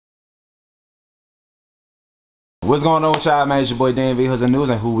What's going on with y'all, man? It's your boy DMV Hoodz and News,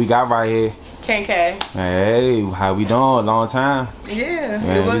 and who we got right here? Kenn. Hey, how we doing? Long time. Yeah.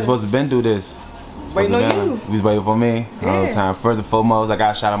 Man, we supposed to been through this. Waiting on you. We was waiting for me all the Yeah. time. First and foremost, I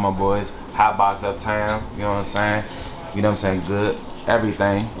got to shout out my boys. Hot Box Uptown. You know what I'm saying? You know what I'm saying? Good.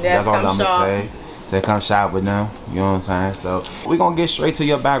 Everything. Yes, that's all I'm come gonna shop. say. Say come shop with them. You know what I'm saying? So we gonna get straight to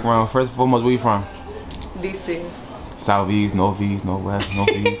your background. First and foremost, where you from? DC. Southeast, northeast, northwest,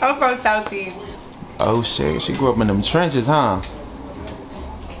 northeast. I'm from Southeast. Oh shit, she grew up in them trenches, huh?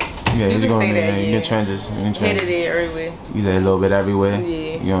 Yeah, You can grew up say that, in yeah. trenches. In trenches. Hit it everywhere. You say a little bit everywhere.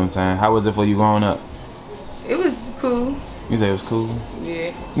 Yeah. You know what I'm saying? How was it for you growing up? It was cool. You say it was cool.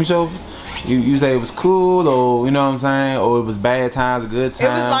 Yeah. You say it was cool, or you know what I'm saying, or it was bad times or good times?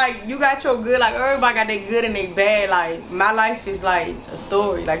 It was like you got your good, like everybody got their good and their bad. Like my life is like a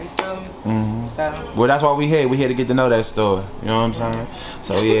story, like you feel me? So. Well, that's why we here. We here to get to know that story. You know what I'm saying?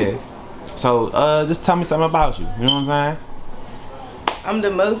 So yeah. So just tell me something about you. You know what I'm saying? I'm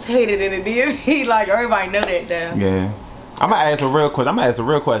the most hated in the DMV. Like everybody know that though. Yeah. I'm gonna ask a real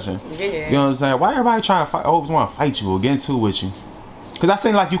question. Yeah. You know what I'm saying? Why everybody trying to fight? Always want to fight you or get into with you? Cause I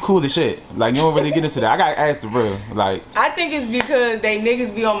seem like you cool as shit. Like you don't really get into that. I gotta ask the real. Like I think it's because they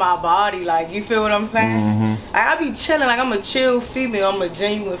niggas be on my body. Like you feel what I'm saying? Like, I be chilling. Like I'm a chill female. I'm a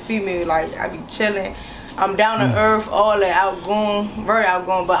genuine female. Like I be chilling. I'm down to earth, all that, outgoing, very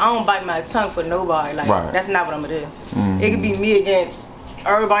outgoing. But I don't bite my tongue for nobody. Like that's not what I'm gonna do. It could be me against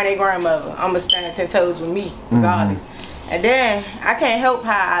everybody and their grandmother. I'm gonna stand 10 toes with me, regardless. And then I can't help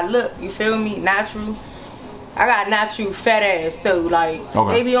how I look. You feel me? Natural. I got natural fat ass, so like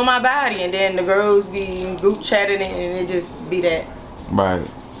they be on my body, and then the girls be group chatting, and it just be that. Right.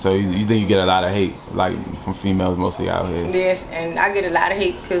 So you think you get a lot of hate, like from females mostly out here? Yes, and I get a lot of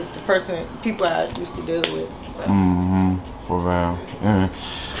hate because people I used to deal with. So. For real.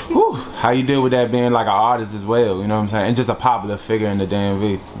 Whew. How you deal with that being like an artist as well? You know what I'm saying? And just a popular figure in the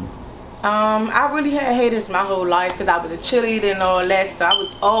DMV. I really had haters my whole life because I was a cheerleader and all that, so I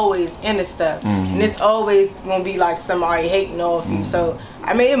was always into stuff. And it's always gonna be like somebody hating off you. So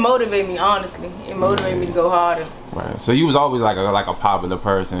I mean, it motivated me, honestly. It motivated me to go harder. Right. So you was always like a popular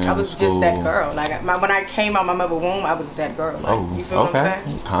person. I was just that girl. Like when I came out my mother's womb, I was that girl. Like, you feel what I'm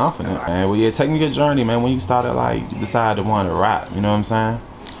saying? Confident, man. Well, yeah, take me your journey, man. When you started, like, you decided to want to rap. You know what I'm saying?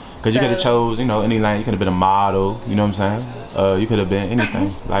 Because you could have chose, you know, any lane. You could have been a model. You know what I'm saying? You could have been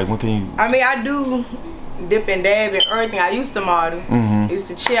anything. Like, when can you? I mean, I do dip and dab and everything. I used to model. I used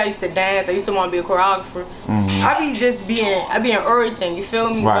to chill. I used to dance. I used to want to be a choreographer. I be in everything. You feel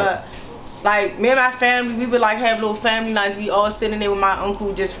me? Right. But like me and my family, we would like have little family nights. We all sitting there with my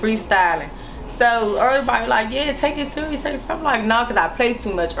uncle just freestyling. So everybody like, yeah, take it serious, take it serious. I'm like, no, because I play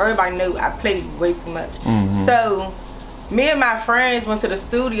too much. Everybody knew I played way too much. So me and my friends went to the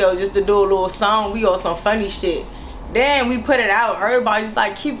studio just to do a little song. We on some funny shit. Then we put it out. Everybody just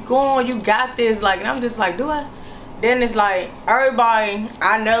like, keep going, you got this. Like, and I'm just like, do I? Then it's like, everybody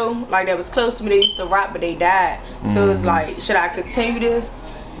I know, like that was close to me, they used to rap, but they died. So it's like, should I continue this?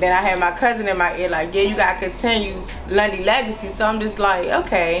 Then I had my cousin in my ear like, yeah, you gotta continue Lundy legacy. So I'm just like,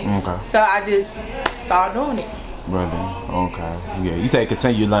 okay. So I just started doing it. Brother, okay. Yeah, you say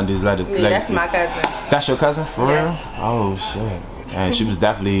continue Lundy's legacy. Yeah, that's my cousin. That's your cousin, for real? Oh shit. And she was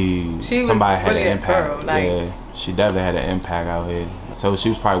definitely somebody had an impact. Girl, like, yeah, she definitely had an impact out here. So she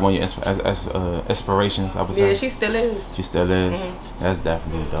was probably one of your inspirations, I would say. Yeah, she still is. She still is. That's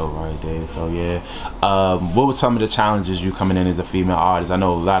definitely dope right there. So yeah, what was some of the challenges you coming in as a female artist? I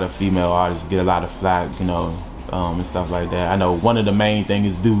know a lot of female artists get a lot of flack, you know, and stuff like that. I know one of the main things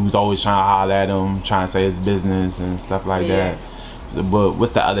is dudes always trying to holler at them, trying to say it's business and stuff like that. But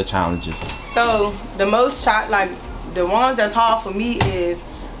what's the other challenges? So the most the ones that's hard for me is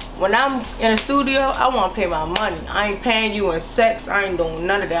when I'm in a studio, I want to pay my money. I ain't paying you in sex. I ain't doing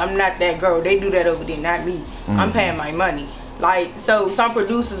none of that. I'm not that girl. They do that over there, not me. I'm paying my money. Like, so some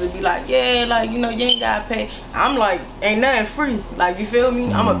producers would be like, yeah, like, you know, you ain't gotta pay. I'm like, ain't nothing free. Like, you feel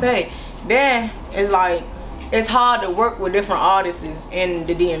me? I'ma pay. Then it's like, it's hard to work with different artists in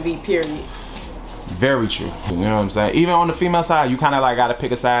the DMV, period. Very true. You know what I'm saying? Even on the female side, you kind of like gotta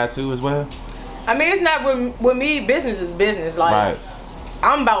pick a side too as well. I mean, it's not with me. Business is business. Like,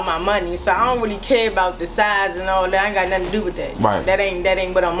 I'm about my money, so I don't really care about the size and all that. I ain't got nothing to do with that. That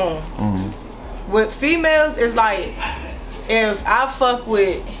ain't what I'm on. With females, it's like if I fuck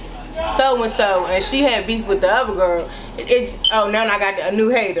with so and so and she had beef with the other girl, now I got a new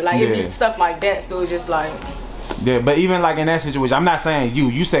hater. Like it be stuff like that. So it's just like Yeah, but even like in that situation, I'm not saying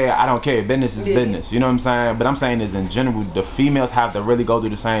you say I don't care, business is business, you know what I'm saying? But I'm saying is in general, the females have to really go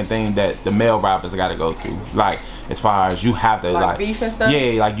through the same thing that the male rappers gotta go through. Like, as far as you have to like beef and stuff?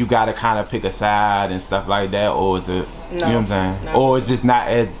 Yeah, like you gotta kind of pick a side and stuff like that, or is it, you know what I'm saying? No. Or it's just not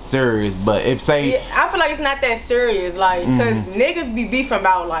as serious, but if say... Yeah, I feel like it's not that serious, like, cause niggas be beefing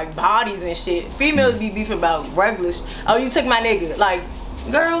about like bodies and shit. Females be beefing about regular oh, you took my nigga. Like,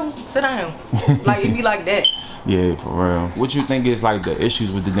 girl, sit down. Like, it be like that. Yeah, for real. What you think is like the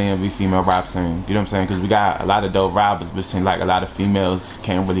issues with the DMV female rap scene? You know what I'm saying? Because we got a lot of dope rappers, but it seems like a lot of females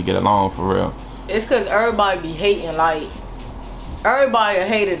can't really get along for real. It's because everybody be hating. Like, everybody a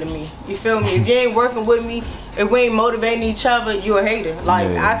hater to me. You feel me? If you ain't working with me, if we ain't motivating each other, you a hater. Like,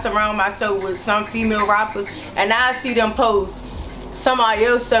 I surround myself with some female rappers, and I see them post somebody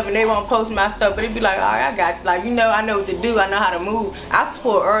else stuff and they won't post my stuff, but it be like, all right, I got, like, you know, I know what to do, I know how to move. I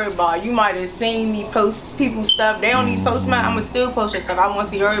support everybody. You might have seen me post people's stuff. They don't need to post mine. I'ma still post your stuff. I want to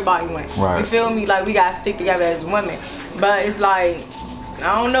see everybody win. Right. You feel me? Like, we gotta stick together as women. But it's like,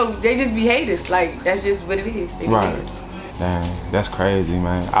 I don't know, they just be haters. Like, that's just what it is. They be haters. Dang, that's crazy,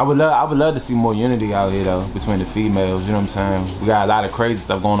 man. I would love to see more unity out here though between the females. You know what I'm saying? We got a lot of crazy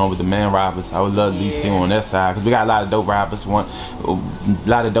stuff going on with the man rappers. I would love to be seen on that side because we got a lot of dope rappers. A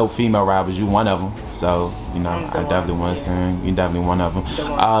lot of dope female rappers. You one of them. So you know, I definitely want to sing. You definitely one of them.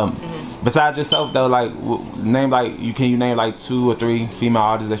 Besides yourself though, like can you name like 2 or 3 female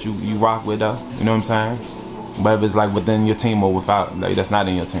artists that you rock with though? You know what I'm saying? But if it's like within your team or without, like that's not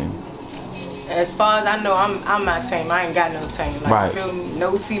in your team. As far as I know, I'm my team. I ain't got no team. Like, feel me?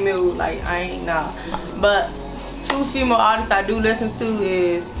 No female, like, I ain't, nah. But 2 female artists I do listen to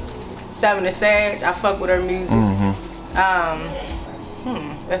is 7 the Sag. I fuck with her music.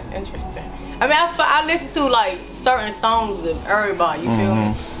 That's interesting. I mean, I listen to, like, certain songs of everybody, you feel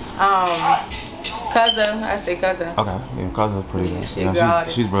me? Cuzza, I say Cuzza. Okay, yeah, Cuzza's pretty good.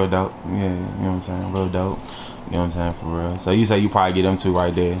 She's real dope. Yeah, you know what I'm saying? Real dope. You know what I'm saying, for real. So you say you probably get them 2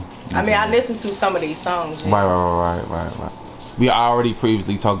 right there. You know I mean, I listen to some of these songs. Yeah. Right. We already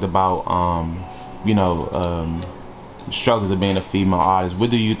previously talked about, you know, struggles of being a female artist. What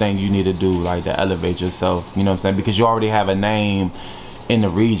do you think you need to do, like, to elevate yourself? You know what I'm saying? Because you already have a name in the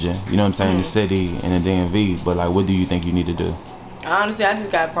region. You know what I'm saying? The city and the DMV. But like, what do you think you need to do? Honestly, I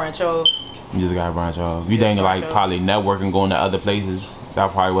just got branch off. You just got branch off. You think like probably networking, going to other places,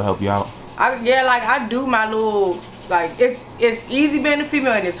 that probably will help you out? Yeah, like I do my little, like it's easy being a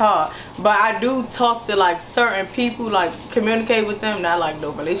female and it's hard, but I do talk to like certain people, like communicate with them, not like no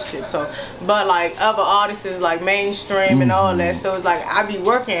relationship talk, but like other artists is like mainstream and all that. So it's like I be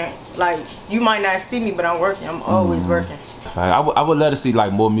working, like you might not see me, but I'm working. I'm always working. I would love to see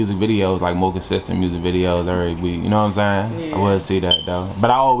like more music videos, like more consistent music videos every week. You know what I'm saying? Yeah. I would see that though.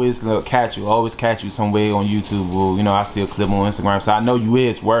 But I always catch you somewhere on YouTube, or you know, I see a clip on Instagram, so I know you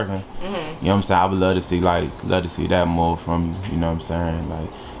is working. You know what I'm saying? I would love to see that more from you. You know what I'm saying? Like, you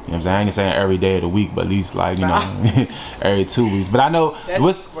know what I'm saying? I ain't saying every day of the week, but at least like, you know, every 2 weeks. But I know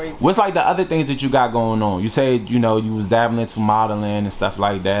what's like the other things that you got going on? You said, you know, you was dabbling into modeling and stuff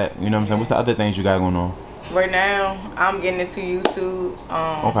like that. You know what I'm saying? What's the other things you got going on? Right now, I'm getting into YouTube.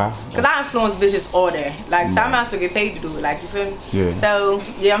 Cause I influence bitches all day. Like, so I'm also get paid to do it. Like, you feel me? Yeah. So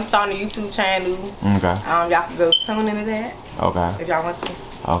yeah, I'm starting a YouTube channel. Okay. Y'all can go tune into that. Okay. If y'all want to.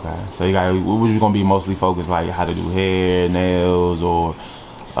 Okay. So you got, what was you gonna be mostly focused, like how to do hair, nails, or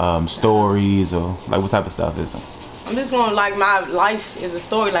stories, or like what type of stuff is it? I'm just going, like, my life is a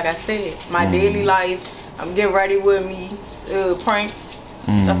story, like I said. My daily life. I'm getting ready with me, pranks.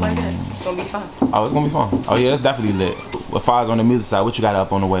 Stuff like that. It's gonna be fun. Oh, it's gonna be fun. Oh yeah, it's definitely lit. As far as on the music side, what you got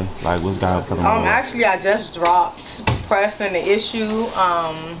up on the way? Like, what's got up on the way? Actually, I just dropped Pressing the Issue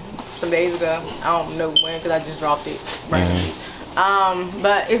some days ago. I don't know when, because I just dropped it.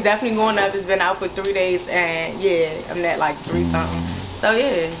 But it's definitely going up. It's been out for 3 days, and yeah, I'm at like 3 something. So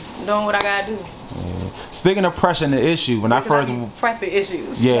yeah, doing what I gotta do. Speaking of Pressing the Issue, when I first pressing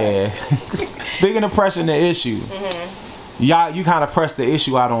issues. Yeah. Speaking of Pressing the Issue. Y'all, you kind of press the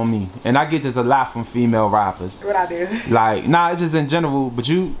issue out on me, and I get this a lot from female rappers. What I do? Like, nah, it's just in general, but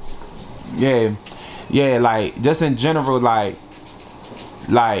you, yeah, like just in general, like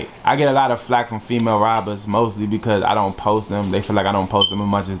I get a lot of flack from female rappers, mostly because I don't post them. They feel like I don't post them as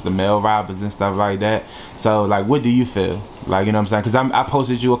much as the male rappers and stuff like that. So like, what do you feel? Like, you know what I'm saying? Because I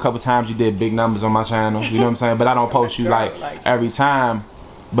posted you a couple times. You did big numbers on my channel. You know what I'm saying? But I don't post you like every time.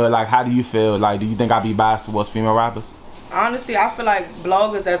 But like, how do you feel? Like, do you think I be biased towards female rappers? Honestly, I feel like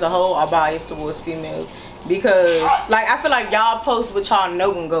bloggers as a whole are biased towards females because, like, I feel like y'all post what y'all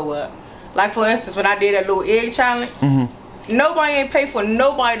know gonna go up. Like, for instance, when I did that little egg challenge, nobody ain't pay for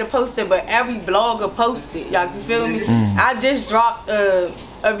nobody to post it, but every blogger posted. Y'all, you feel me? I just dropped a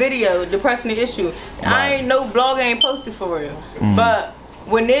video, Depressing the Issue. I ain't no blogger ain't posted for real. But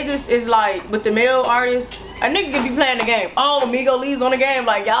when niggas is like, with the male artists, a nigga can be playing the game. Oh, Migo Lee's on the game.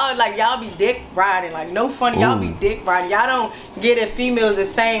 Like y'all be dick riding. Like no funny, y'all be dick riding. Y'all don't get it females the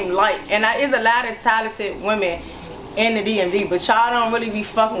same light. And there's a lot of talented women in the DMV, but y'all don't really be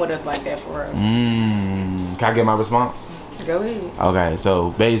fucking with us like that for real. Can I get my response? Go ahead. Okay,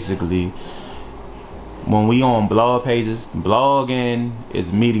 so basically, when we on blog pages, blogging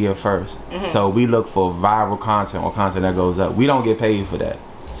is media first. So we look for viral content or content that goes up. We don't get paid for that.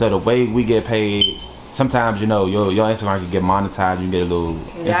 So the way we get paid, sometimes, you know, your Instagram can get monetized. You get a little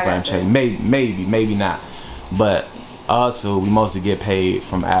Instagram check. Maybe not. But also, we mostly get paid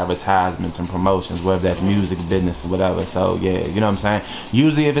from advertisements and promotions, whether that's music, business, or whatever. So yeah, you know what I'm saying?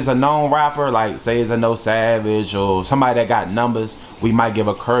 Usually if it's a known rapper, like say it's a No Savage or somebody that got numbers, we might give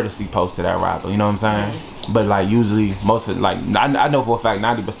a courtesy post to that rapper, you know what I'm saying? But like usually most of, like, I know for a fact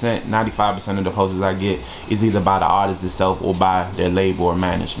 90%, 95% of the posts I get is either by the artist itself or by their label or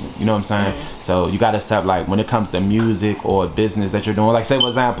management, you know what I'm saying? So you gotta step, like when it comes to music or business that you're doing, like say for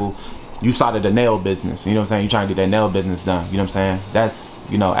example, you started a nail business, you know what I'm saying? You trying to get that nail business done, you know what I'm saying? That's,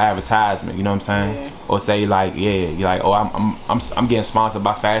 you know, advertisement, you know what I'm saying? Or say like, yeah, you're like, oh, I'm getting sponsored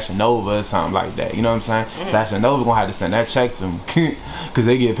by Fashion Nova or something like that, you know what I'm saying? Fashion Nova gonna have to send that check to them because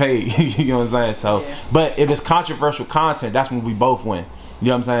they get paid, you know what I'm saying? So, but if it's controversial content, that's when we both win, you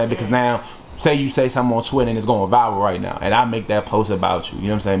know what I'm saying? Because now, say you say something on Twitter and it's going viral right now, and I make that post about you, you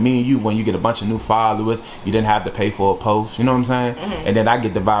know what I'm saying? Me and you, when you get a bunch of new followers, you didn't have to pay for a post, you know what I'm saying? And then I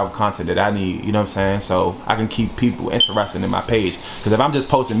get the viral content that I need, you know what I'm saying? So I can keep people interested in my page. Because if I'm just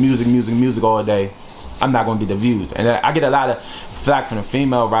posting music all day, I'm not going to get the views. And I get a lot of flack from the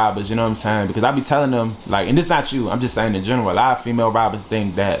female rappers, you know what I'm saying? Because I be telling them, like, and it's not you, I'm just saying in general, a lot of female rappers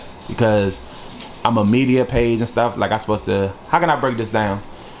think that because I'm a media page and stuff, like I'm supposed to, how can I break this down?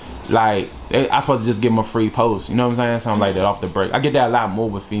 Like, I supposed to just give them a free post, you know what I'm saying? Something like that off the break. I get that a lot more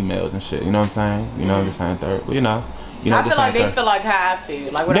with females and shit, you know what I'm saying? You know, the same third, but you know I feel like they feel like how I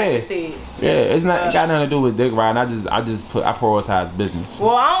feel, like what I just said. Yeah, it's not, it got nothing to do with dick riding. I prioritize business.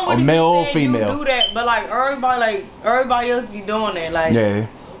 Well, I don't really male or say female. you do that, but like everybody else be doing that, like. Yeah.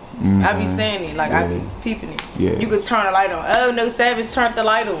 I be saying it, like I be peeping it. Yeah. You could turn the light on. Oh, No Savage turned the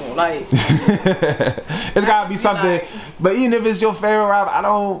light on, like. It's gotta be something, like, but even if it's your favorite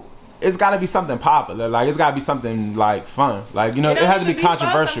rapper, it's gotta be something popular. Like it's gotta be something like fun. Like, you know, it has to be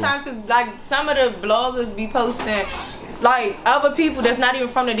controversial. Sometimes, cause like some of the bloggers be posting like other people that's not even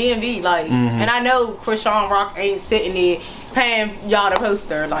from the DMV. Like, and I know Krishan Rock ain't sitting there paying y'all to post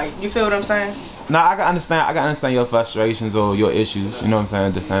her. Like, you feel what I'm saying? No, I can understand your frustrations or your issues, you know what I'm saying,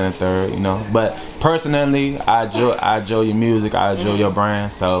 understand third, you know. But personally, I enjoy your music, I enjoy your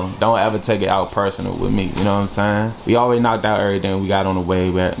brand, so don't ever take it out personal with me, you know what I'm saying? We already knocked out everything we got on the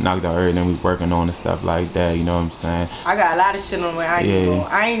way, we knocked out everything we working on and stuff like that, you know what I'm saying? I got a lot of shit on the way,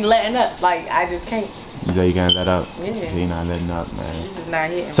 I ain't letting up, like, I just can't. You say you can't let up? Yeah. So you're not letting up, man. This is not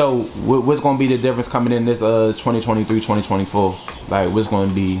hitting. So, what's going to be the difference coming in this 2023, 2024? Like, what's going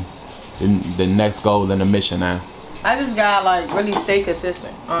to be the next goal and the mission now? I just gotta like really stay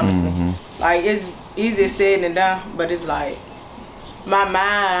consistent, honestly. Like it's easier said than done, but it's like my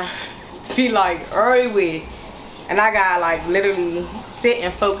mind be like everywhere, and I gotta like literally sit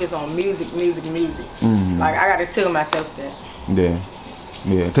and focus on music. Like I gotta tell myself that.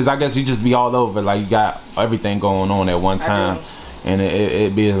 Yeah, because I guess you just be all over, like you got everything going on at one time, and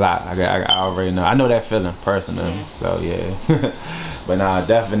it be a lot. I already know. I know that feeling personally, so yeah. But nah,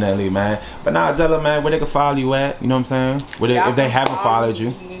 definitely, man. But nah, tell them, man, where they can follow you at. You know what I'm saying? If they haven't followed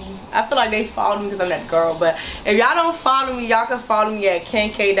you. I feel like they follow me because I'm that girl. But if y'all don't follow me, y'all can follow me at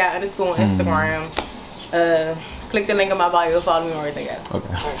kenk._ on Instagram. Click the link in my bio. Follow me on everything else.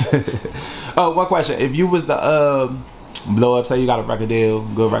 Okay. Oh, one question. If you was the blow up, say you got a record deal,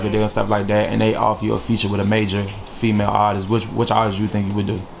 good record deal and stuff like that, and they offer you a feature with a major female artist, which artist you think you would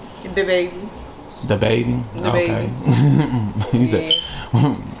do? The Baby. The Baby? The Baby. He said,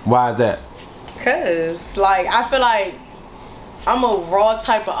 why is that? Cause like I feel like I'm a raw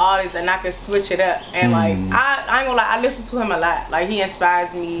type of artist and I can switch it up, and like I ain't gonna lie, I listen to him a lot. Like he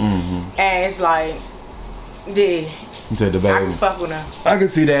inspires me, and it's like, yeah, to The Baby. I can fuck with him. I can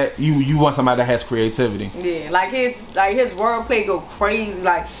see that. You want somebody that has creativity. Yeah, like his wordplay go crazy.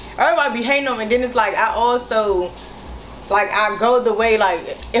 Like everybody be hating him, and then it's like I also. Like I go the way,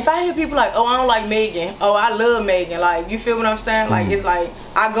 like if I hear people like, oh I don't like Megan, oh I love Megan, like you feel what I'm saying? Like it's like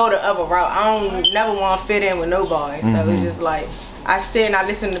I go the other route. I don't never want to fit in with nobody, so it's just like I sit and I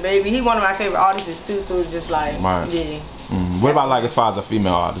listen to Baby. He one of my favorite artists too, so it's just like yeah. What about like as far as a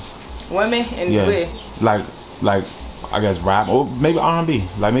female artist? Women and Yeah, like I guess rap or maybe R&B.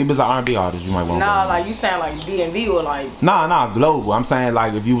 Like maybe it's an R&B artist you might want. Nah, like you sound like D&B or like. Nah, global. I'm saying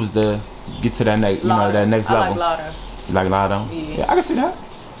like if you was to get to that next, you know, that next level. I like Lotto. You like Lotto? Yeah. I can see that.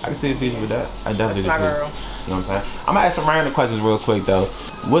 I can see a piece with that. I definitely That's my can see. girl. You know what I'm saying? I'm gonna ask some random questions real quick though.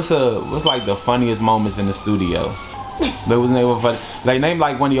 What's like the funniest moments in the studio? There was never funny. Like name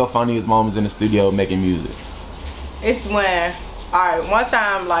like one of your funniest moments in the studio making music. It's when, alright, one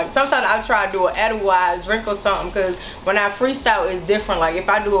time, like, sometimes I try to do an edible drink or something, because when I freestyle, it's different. Like, if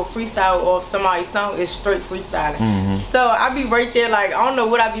I do a freestyle off somebody's song, it's straight freestyling. So I be right there, like, I don't know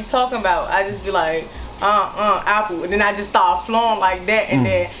what I be talking about. I just be like, apple. And then I just start flowing like that, and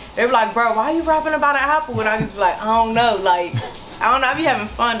then they be like, bro, why you rapping about an apple? And I just be like, I don't know. Like, I don't know. I be having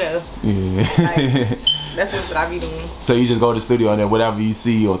fun, though. Yeah. Like, that's just what I be doing. So you just go to the studio and then whatever you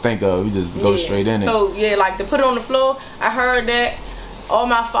see or think of, you just go straight in it. So yeah, like to put it on the floor, I heard that all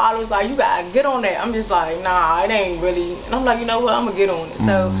my followers like, you gotta get on that. I'm just like, nah, it ain't really. And I'm like, you know what, I'm gonna get on it.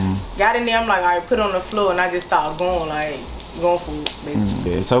 So got in there, I'm like, all right, put it on the floor, and I just start going for it,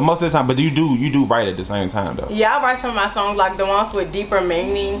 basically. Yeah. So most of the time, but you do write at the same time though. Yeah, I write some of my songs, like the ones with deeper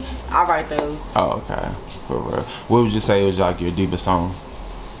meaning. I write those. Oh, okay. For real. What would you say was like your deepest song?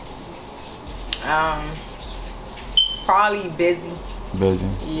 Probably Busy. Busy.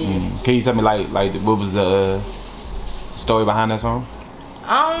 Yeah. Can you tell me like what was the story behind that song?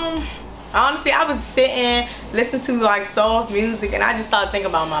 Honestly, I was sitting, listening to like soft music, and I just started thinking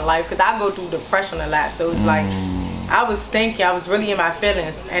about my life, because I go through depression a lot. So it's like, I was thinking, I was really in my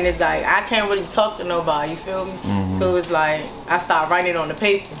feelings, and it's like, I can't really talk to nobody, you feel me? So it's like, I started writing it on the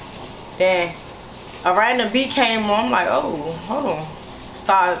paper. Then a random beat came on, I'm like, oh, hold on.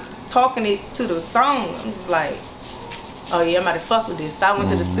 Start talking it to the song. I'm just like, oh yeah, I'm about to fuck with this. So I went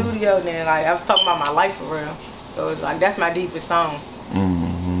to the studio, and then like I was talking about my life for real. So it's like, that's my deepest song.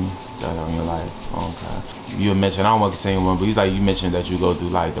 That's on your life. Okay. You mentioned, I don't want to continue on, but you mentioned that you go through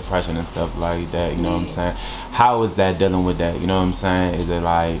like depression and stuff like that. You know what I'm saying? How is that dealing with that? You know what I'm saying? Is it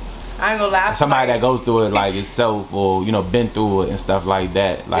like I ain't gonna lie, somebody that goes through it like itself, or you know, been through it and stuff like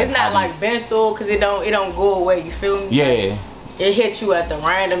that? Like it's not like been through, because it don't go away. You feel me? Yeah. Like, it hit you at the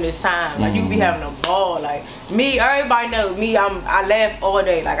randomest time. Like you be having a ball. Like me, everybody knows me. I laugh all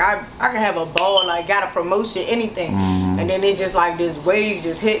day. Like I can have a ball. Like got a promotion, anything, and then it just like this wave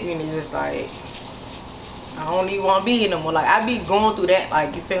just hit me, and it's just like I don't even want to be here no more. Like I be going through that.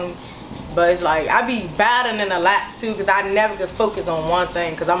 Like you feel me? But it's like I be battling a lot too, because I never could focus on one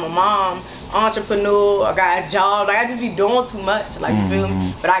thing. Because I'm a mom, entrepreneur. I got a job. Like I just be doing too much. Like you feel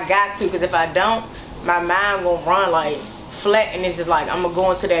me? But I got to, because if I don't, my mind gonna run like flat, and it's just like I'm gonna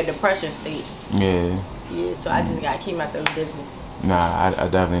go into that depression state. Yeah, so I just gotta keep myself busy. Nah, I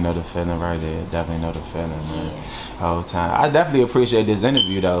definitely know the feeling right there. Definitely know the feeling, man. Whole time. I definitely appreciate this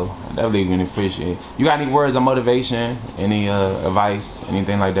interview though. I definitely really appreciate it. You got any words of motivation, any advice,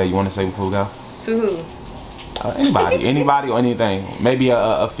 anything like that you want to say before we go? To who? Anybody or anything. Maybe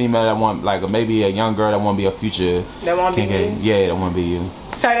a female that want, like maybe a young girl that want to be a future. That want to be you? Yeah, that want to be you.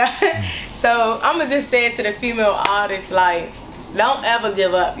 So I'm gonna just say it to the female artists, like, don't ever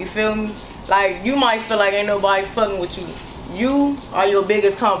give up, you feel me? Like, you might feel like ain't nobody fucking with you. You are your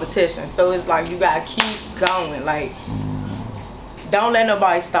biggest competition, so it's like you gotta keep going. Like, don't let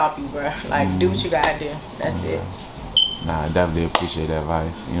nobody stop you, bro. Like, do what you gotta do. That's it. Nah, I definitely appreciate that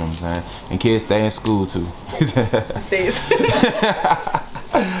advice. You know what I'm saying? And kids, stay in school too. Stay in school.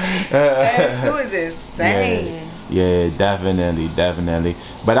 School is insane. Yeah, definitely.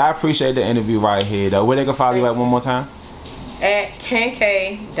 But I appreciate the interview right here though. Where they can follow you at one more time? At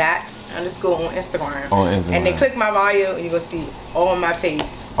KenK_on Instagram. On Instagram. And then click my bio and you're gonna see all my pages.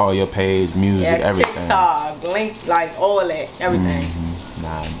 All your page, music, everything. TikTok, link, like all that, everything.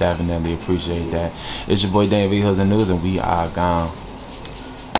 Nah, definitely appreciate that. It's your boy Dan V Hoodz and News, and we are gone.